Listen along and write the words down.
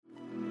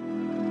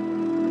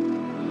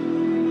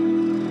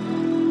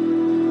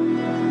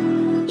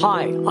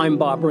Hi, I'm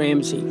Bob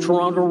Ramsay,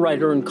 Toronto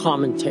writer and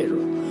commentator.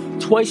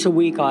 Twice a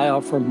week, I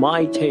offer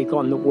my take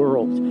on the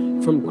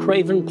world, from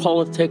craven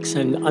politics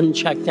and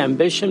unchecked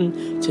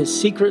ambition to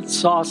secret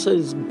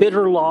sauces,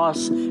 bitter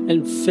loss,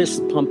 and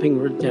fist-pumping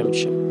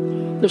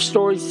redemption. They're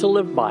stories to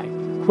live by.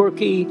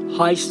 Quirky,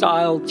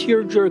 high-style,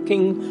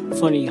 tear-jerking,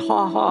 funny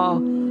ha-ha,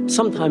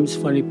 sometimes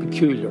funny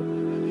peculiar.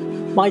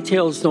 My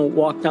tales don't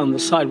walk down the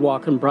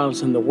sidewalk and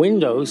browse in the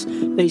windows.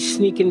 They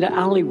sneak into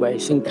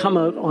alleyways and come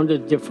out onto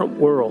different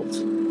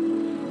worlds.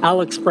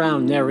 Alex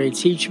Brown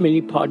narrates each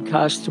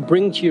mini-podcast to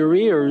bring to your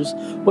ears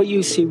what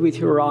you see with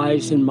your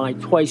eyes in my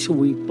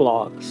twice-a-week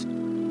blogs.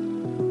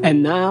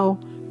 And now,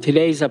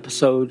 today's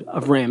episode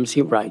of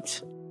Ramsay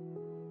Writes.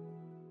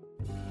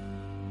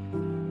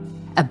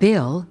 A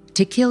Bill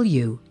to Kill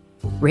You,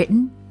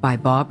 written by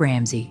Bob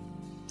Ramsay.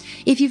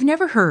 If you've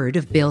never heard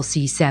of Bill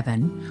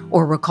C-7,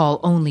 or recall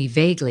only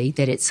vaguely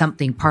that it's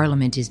something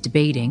Parliament is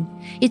debating,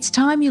 it's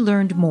time you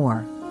learned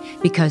more,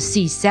 because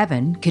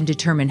C-7 can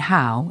determine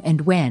how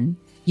and when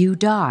you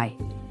die.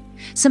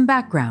 Some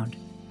background.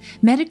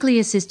 Medically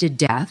assisted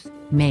death,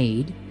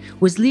 MAiD,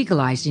 was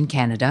legalized in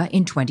Canada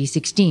in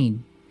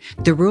 2016.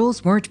 The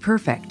rules weren't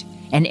perfect,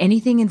 and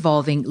anything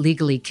involving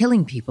legally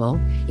killing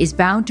people is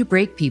bound to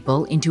break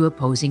people into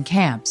opposing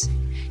camps,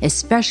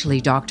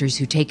 especially doctors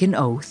who take an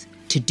oath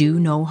to do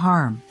no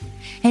harm,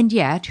 and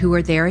yet who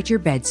are there at your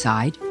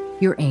bedside,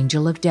 your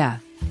angel of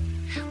death.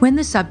 When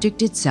the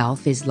subject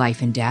itself is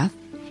life and death,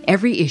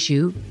 every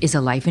issue is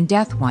a life and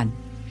death one.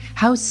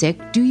 How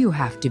sick do you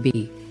have to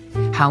be?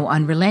 How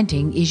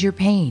unrelenting is your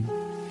pain?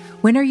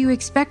 When are you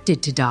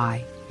expected to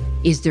die?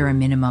 Is there a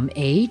minimum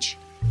age?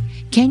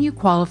 Can you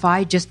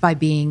qualify just by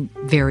being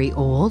very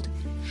old?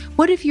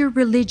 What if your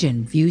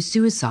religion views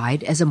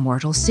suicide as a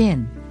mortal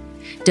sin?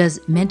 Does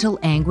mental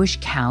anguish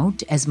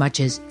count as much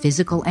as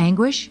physical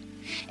anguish?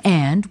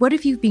 And what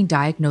if you've been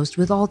diagnosed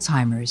with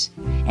Alzheimer's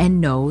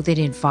and know that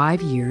in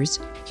 5 years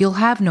you'll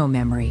have no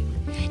memory?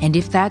 And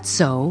if that's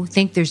so,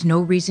 think there's no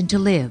reason to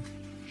live?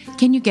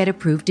 Can you get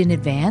approved in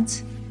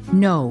advance?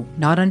 No,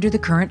 not under the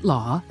current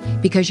law,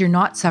 because you're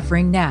not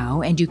suffering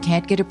now and you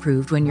can't get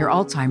approved when your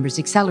Alzheimer's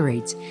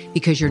accelerates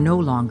because you're no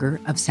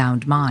longer of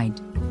sound mind.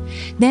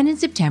 Then in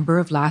September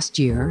of last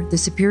year, the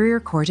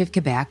Superior Court of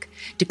Quebec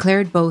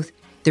declared both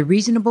the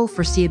reasonable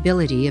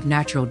foreseeability of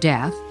natural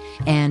death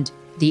and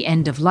the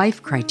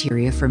end-of-life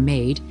criteria for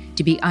MAiD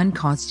to be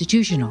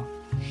unconstitutional.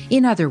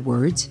 In other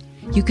words,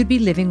 you could be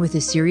living with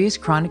a serious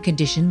chronic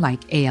condition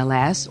like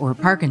ALS or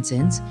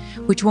Parkinson's,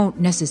 which won't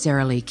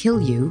necessarily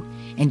kill you,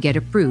 and get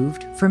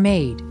approved for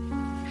MAiD.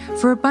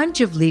 For a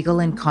bunch of legal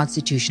and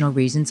constitutional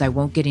reasons I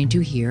won't get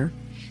into here,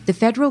 the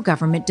federal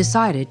government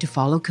decided to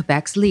follow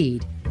Quebec's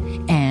lead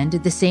and,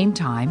 at the same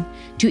time,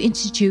 to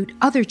institute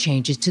other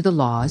changes to the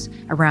laws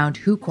around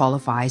who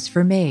qualifies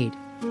for MAiD.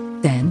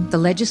 Then, the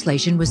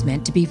legislation was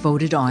meant to be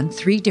voted on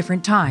 3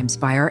 different times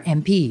by our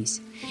MPs,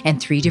 and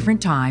 3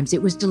 different times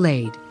it was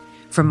delayed,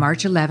 from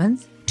March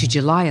 11th to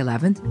July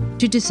 11th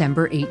to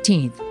December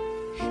 18th.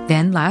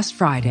 Then last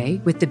Friday,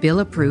 with the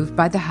bill approved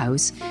by the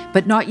House,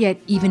 but not yet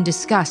even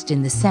discussed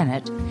in the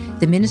Senate,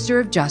 the Minister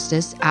of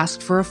Justice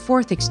asked for a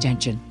 4th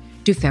extension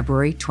to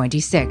February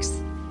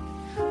 26th.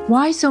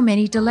 Why so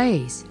many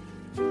delays?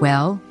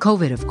 Well,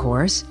 COVID, of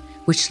course,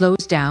 which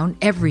slows down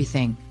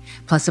everything,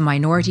 plus a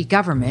minority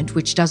government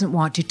which doesn't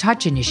want to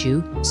touch an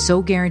issue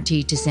so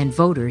guaranteed to send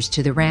voters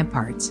to the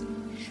ramparts.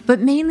 But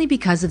mainly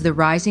because of the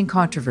rising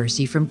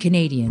controversy from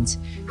Canadians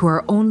who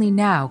are only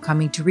now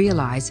coming to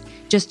realize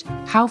just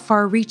how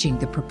far-reaching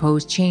the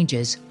proposed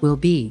changes will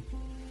be.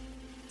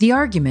 The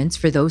arguments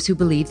for those who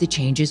believe the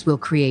changes will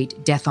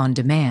create death on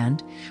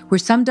demand were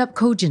summed up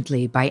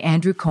cogently by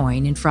Andrew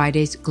Coyne in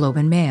Friday's Globe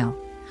and Mail,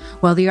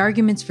 while the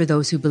arguments for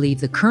those who believe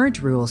the current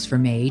rules for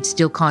MAiD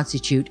still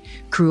constitute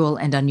cruel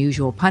and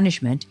unusual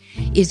punishment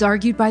is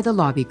argued by the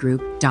lobby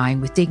group Dying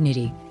with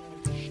Dignity.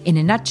 In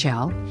a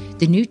nutshell,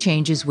 the new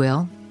changes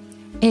will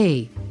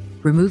A.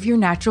 Remove your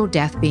natural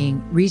death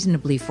being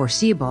reasonably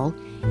foreseeable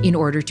in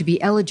order to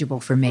be eligible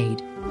for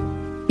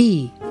MAiD.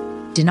 B.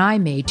 Deny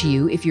MAiD to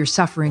you if you're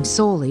suffering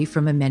solely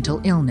from a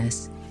mental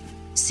illness.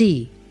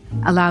 C.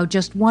 Allow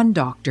just one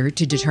doctor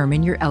to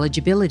determine your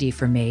eligibility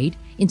for MAiD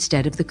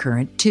instead of the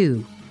current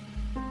 2.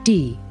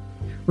 D.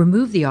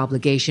 Remove the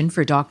obligation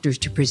for doctors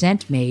to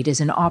present MAiD as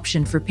an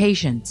option for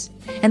patients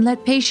and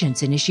let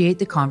patients initiate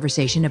the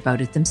conversation about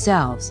it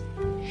themselves.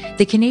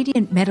 The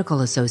Canadian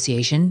Medical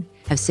Association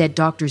have said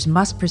doctors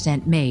must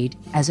present MAiD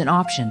as an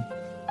option.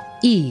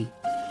 E.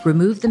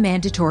 Remove the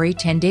mandatory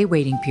 10-day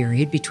waiting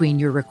period between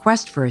your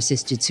request for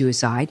assisted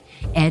suicide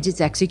and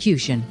its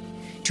execution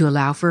to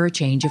allow for a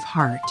change of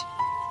heart.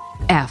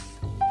 F.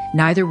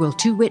 Neither will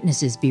 2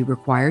 witnesses be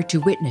required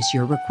to witness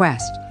your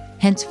request.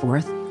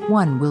 Henceforth,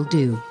 1 will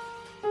do.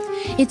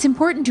 It's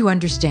important to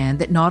understand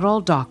that not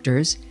all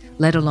doctors,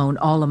 let alone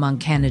all among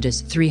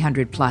Canada's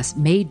 300-plus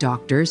MAiD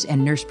doctors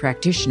and nurse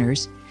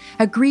practitioners,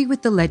 agree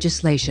with the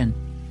legislation.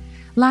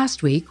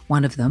 Last week,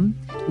 one of them,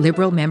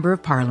 Liberal Member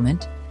of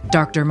Parliament,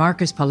 Dr.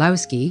 Marcus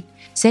Pawlowski,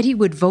 said he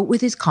would vote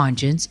with his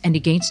conscience and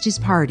against his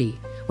party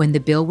when the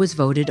bill was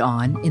voted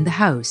on in the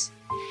House,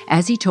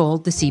 as he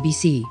told the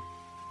CBC.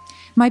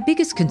 My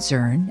biggest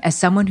concern, as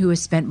someone who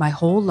has spent my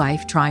whole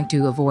life trying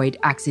to avoid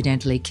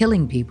accidentally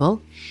killing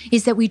people,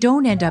 is that we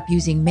don't end up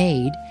using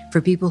MAiD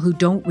for people who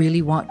don't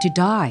really want to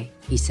die,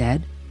 he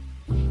said.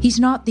 He's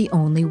not the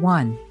only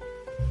one.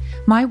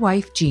 My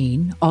wife,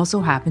 Jean,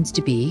 also happens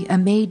to be a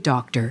MAiD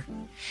doctor.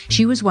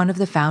 She was one of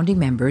the founding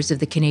members of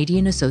the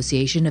Canadian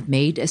Association of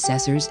MAiD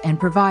Assessors and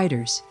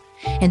Providers,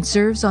 and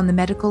serves on the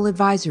Medical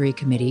Advisory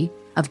Committee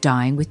of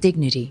Dying with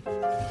Dignity.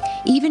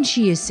 Even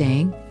she is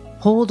saying,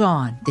 "Hold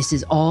on, this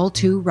is all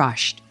too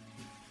rushed."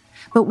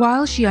 But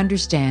while she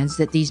understands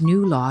that these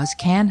new laws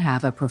can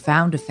have a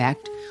profound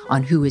effect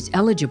on who is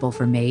eligible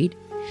for MAiD,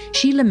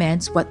 she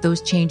laments what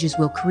those changes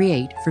will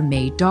create for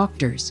MAiD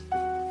doctors.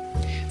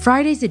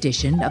 Friday's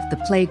edition of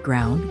The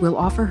Playground will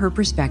offer her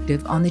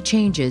perspective on the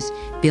changes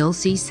Bill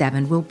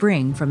C-7 will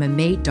bring from a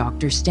MAiD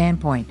doctor's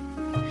standpoint.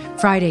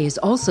 Friday is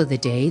also the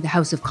day the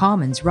House of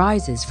Commons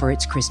rises for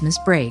its Christmas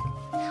break,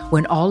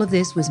 when all of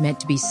this was meant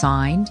to be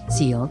signed,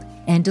 sealed,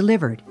 and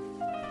delivered.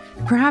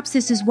 Perhaps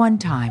this is one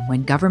time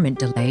when government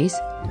delays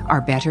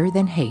are better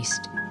than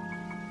haste.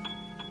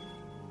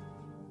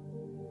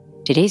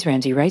 Today's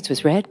Ramsay Writes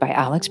was read by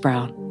Alex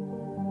Brown.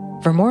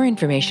 For more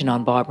information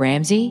on Bob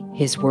Ramsay,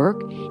 his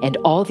work, and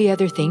all the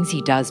other things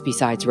he does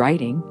besides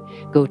writing,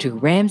 go to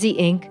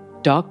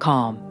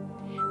RamsayInc.com.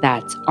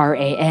 That's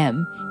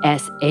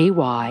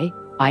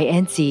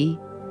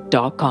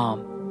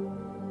RamsayInc.com.